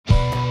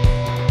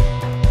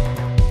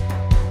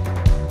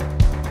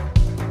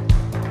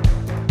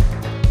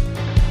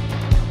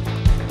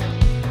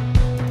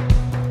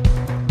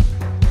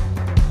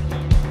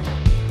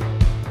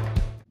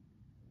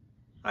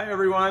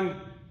everyone,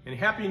 and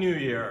Happy New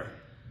Year.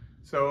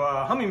 So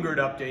Hummingbird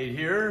update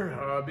here.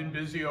 Been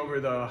busy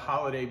over the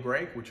holiday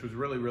break, which was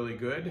really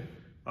good.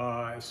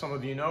 As some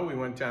of you know, we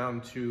went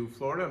down to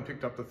Florida and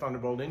picked up the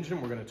Thunderbolt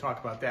engine. We're going to talk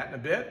about that in a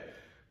bit.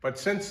 But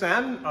since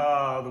then,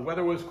 the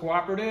weather was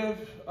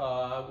cooperative.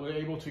 We were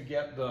able to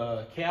get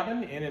the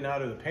cabin in and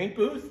out of the paint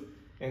booth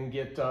and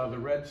get the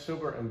red,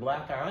 silver, and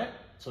black on it.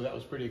 So that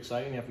was pretty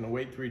exciting, having to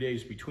wait 3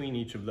 days between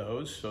each of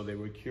those so they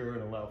would cure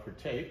and allow for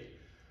tape.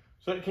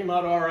 So it came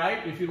out all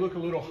right. If you look a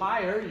little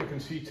higher, you can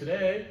see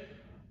today,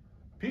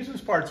 pieces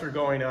parts are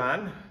going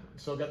on.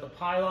 So got the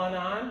pylon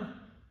on,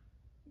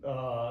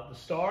 the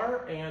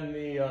star, and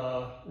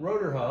the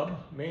rotor hub,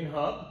 main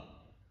hub.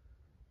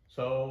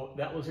 So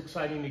that was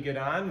exciting to get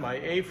on. My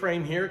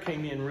A-frame here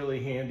came in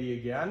really handy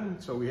again.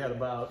 So we had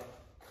about,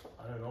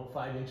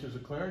 5 inches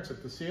of clearance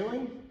at the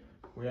ceiling.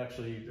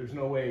 There's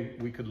no way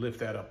we could lift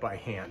that up by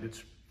hand.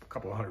 It's a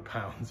couple of 100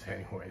 pounds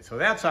anyway. So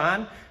that's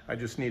on. I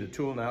just need a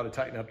tool now to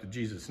tighten up the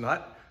Jesus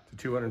nut to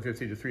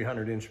 250 to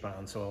 300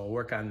 inch-pounds. So I'll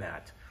work on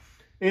that.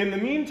 In the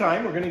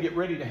meantime, we're going to get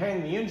ready to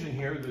hang the engine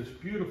here, this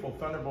beautiful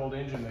Thunderbolt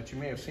engine that you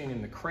may have seen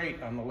in the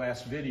crate on the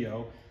last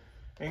video.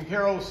 And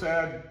Carol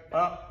said,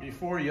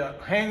 before you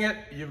hang it,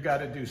 you've got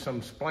to do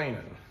some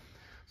splaining.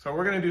 So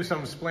we're going to do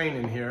some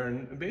splaining here.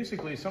 And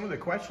basically, some of the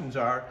questions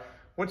are,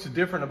 what's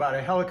different about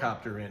a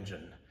helicopter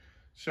engine?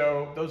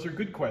 So those are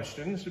good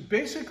questions.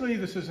 Basically,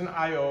 this is an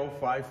IO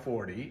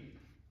 540,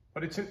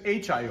 but it's an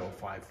HIO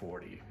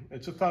 540.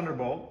 It's a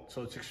Thunderbolt,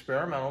 so it's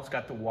experimental. It's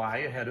got the Y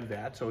ahead of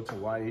that, so it's a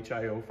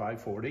YHIO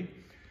 540.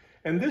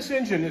 And this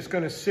engine is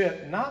going to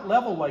sit not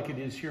level like it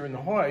is here in the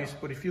hoist,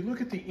 but if you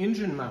look at the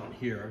engine mount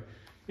here,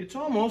 it's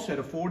almost at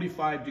a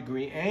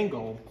 45-degree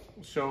angle.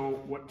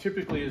 So what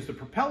typically is the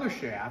propeller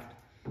shaft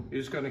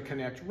is going to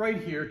connect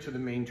right here to the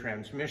main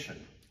transmission.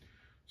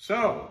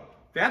 So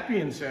that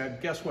being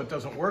said, guess what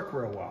doesn't work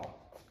real well?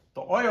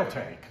 The oil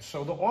tank.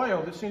 So the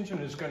oil, this engine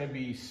is going to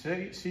be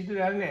seated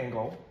at an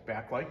angle,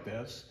 back like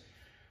this.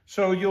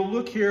 So you'll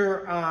look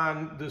here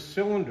on the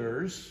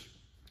cylinders,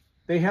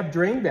 they have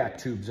drain back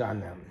tubes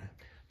on them.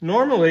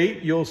 Normally,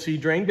 you'll see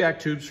drain back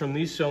tubes from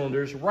these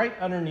cylinders right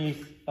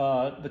underneath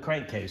the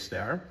crankcase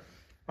there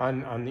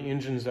on the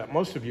engines that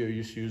most of you are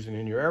used to using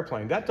in your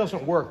airplane. That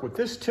doesn't work. With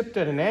this tipped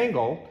at an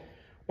angle,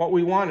 what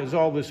we want is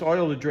all this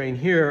oil to drain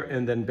here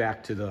and then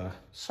back to the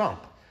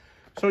sump.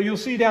 So you'll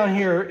see down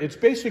here, it's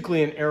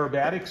basically an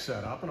aerobatic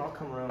setup, and I'll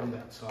come around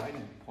that side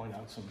and point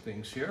out some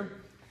things here.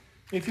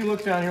 If you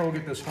look down here, we'll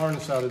get this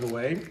harness out of the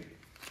way.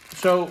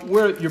 So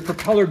where your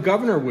propeller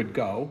governor would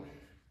go,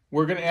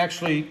 we're going to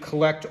actually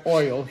collect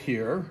oil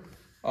here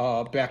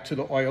back to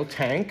the oil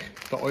tank.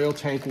 The oil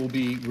tank will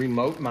be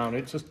remote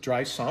mounted, it's a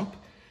dry sump.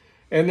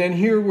 And then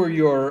here where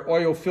your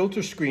oil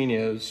filter screen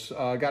is,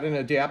 got an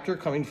adapter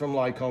coming from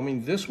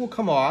Lycoming. This will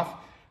come off,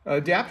 an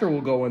adapter will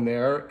go in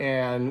there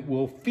and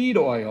will feed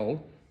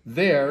oil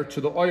there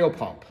to the oil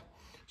pump.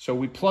 So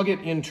we plug it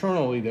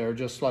internally there,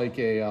 just like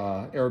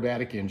a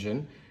aerobatic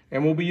engine.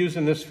 And we'll be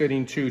using this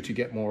fitting too to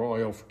get more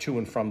oil to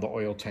and from the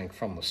oil tank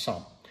from the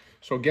sump.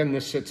 So again,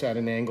 this sits at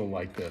an angle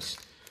like this.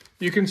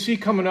 You can see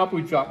coming up,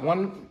 we've got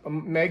one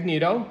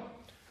magneto.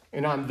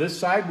 And on this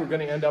side, we're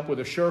going to end up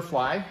with a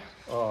Surefly.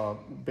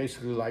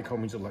 Basically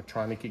Lycoming's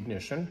electronic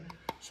ignition.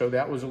 So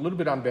that was a little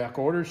bit on back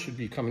order, should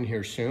be coming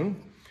here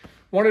soon.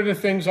 One of the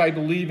things I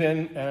believe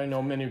in, and I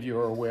know many of you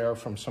are aware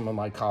from some of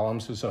my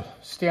columns, is a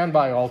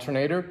standby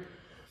alternator.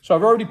 So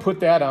I've already put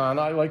that on.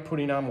 I like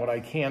putting on what I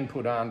can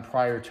put on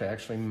prior to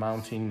actually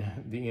mounting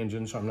the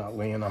engine, so I'm not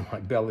laying on my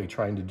belly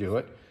trying to do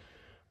it.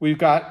 We've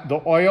got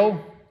the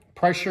oil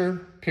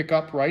pressure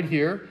pickup right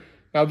here.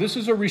 Now this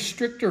is a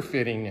restrictor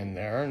fitting in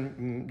there,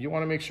 and you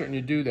want to make certain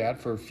you do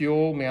that for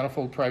fuel,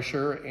 manifold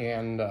pressure,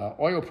 and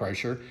oil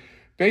pressure.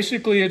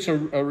 Basically, it's a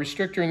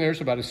restrictor in there.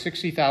 It's about a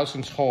 60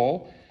 thousandths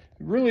hole.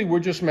 Really, we're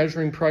just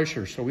measuring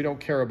pressure, so we don't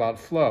care about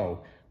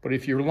flow. But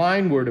if your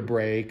line were to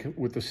break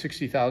with the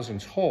 60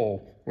 thousandths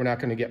hole, we're not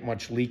going to get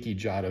much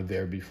leakage out of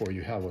there before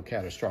you have a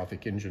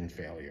catastrophic engine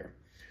failure.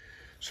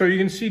 So you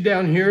can see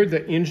down here,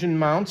 the engine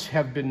mounts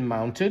have been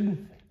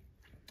mounted.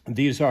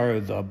 These are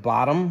the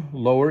bottom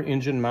lower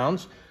engine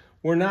mounts.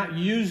 We're not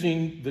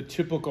using the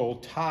typical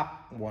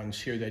top ones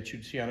here that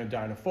you'd see on a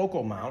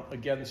dynafocal mount.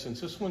 Again,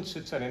 since this one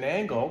sits at an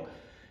angle,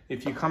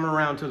 if you come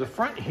around to the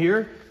front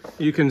here,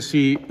 you can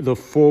see the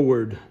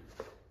forward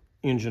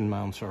engine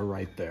mounts are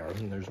right there.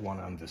 And there's one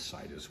on this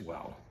side as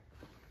well.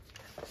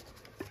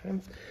 Okay.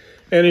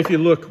 And if you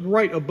look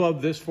right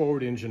above this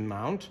forward engine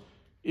mount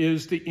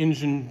is the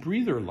engine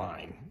breather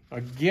line.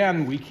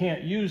 Again, we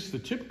can't use the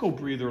typical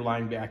breather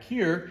line back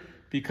here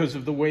because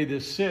of the way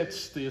this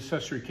sits. The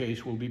accessory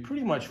case will be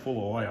pretty much full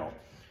of oil.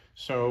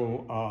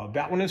 So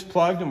that one is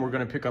plugged, and we're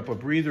going to pick up a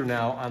breather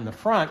now on the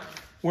front,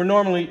 where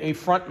normally a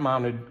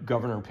front-mounted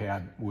governor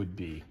pad would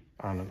be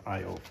on an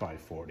IO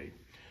 540.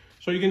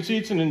 So you can see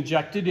it's an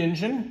injected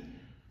engine.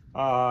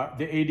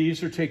 The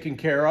ADs are taken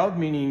care of,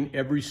 meaning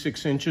every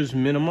 6 inches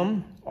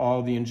minimum,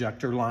 all the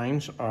injector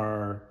lines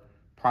are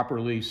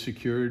properly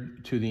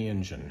secured to the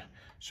engine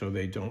so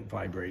they don't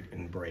vibrate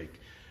and break.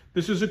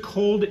 This is a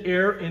cold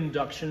air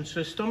induction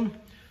system.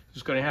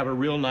 It's going to have a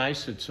real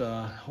nice,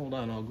 hold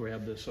on, I'll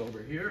grab this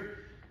over here.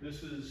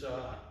 This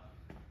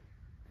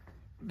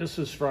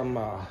is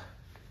from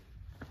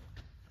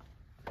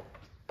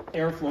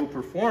Airflow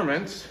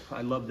Performance.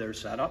 I love their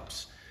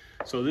setups.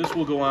 So this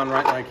will go on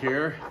right like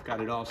here. Got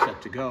it all set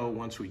to go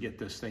once we get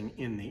this thing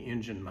in the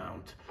engine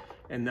mount.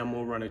 And then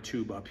we'll run a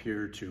tube up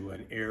here to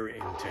an air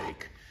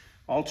intake.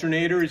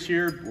 Alternator is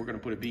here. We're going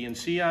to put a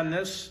B&C on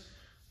this.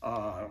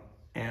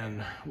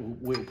 And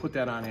we'll put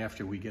that on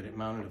after we get it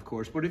mounted, of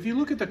course. But if you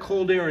look at the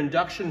cold air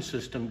induction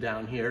system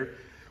down here,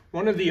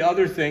 one of the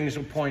other things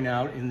to point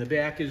out in the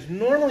back is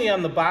normally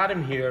on the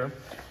bottom here,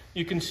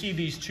 you can see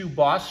these two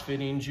Boss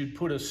fittings. You'd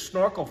put a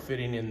snorkel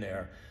fitting in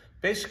there.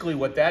 Basically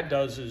what that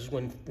does is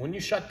when you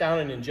shut down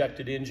an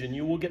injected engine,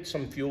 you will get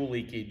some fuel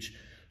leakage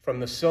from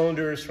the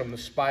cylinders, from the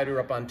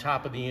spider up on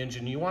top of the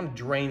engine. You want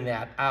to drain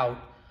that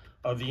out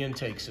of the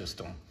intake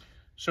system.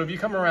 So if you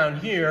come around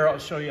here, I'll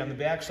show you on the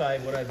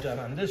backside what I've done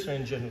on this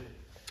engine,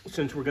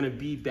 since we're going to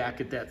be back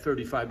at that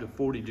 35 to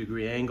 40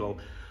 degree angle,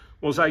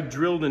 was I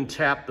drilled and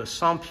tapped the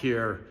sump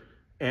here,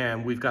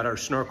 and we've got our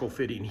snorkel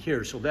fitting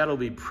here. So that'll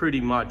be pretty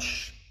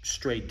much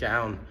straight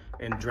down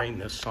and drain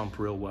this sump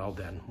real well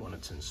then when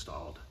it's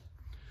installed.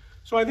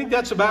 So I think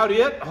that's about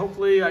it.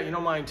 Hopefully, you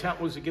know, my intent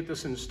was to get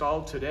this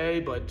installed today,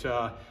 but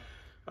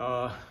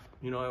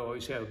you know, I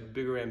always have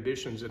bigger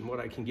ambitions than what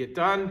I can get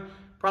done.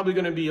 Probably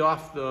going to be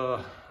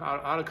out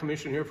of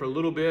commission here for a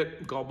little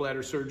bit.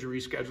 Gallbladder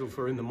surgery scheduled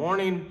for in the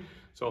morning.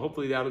 So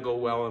hopefully that'll go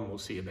well, and we'll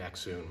see you back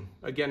soon.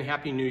 Again,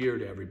 Happy New Year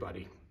to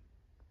everybody.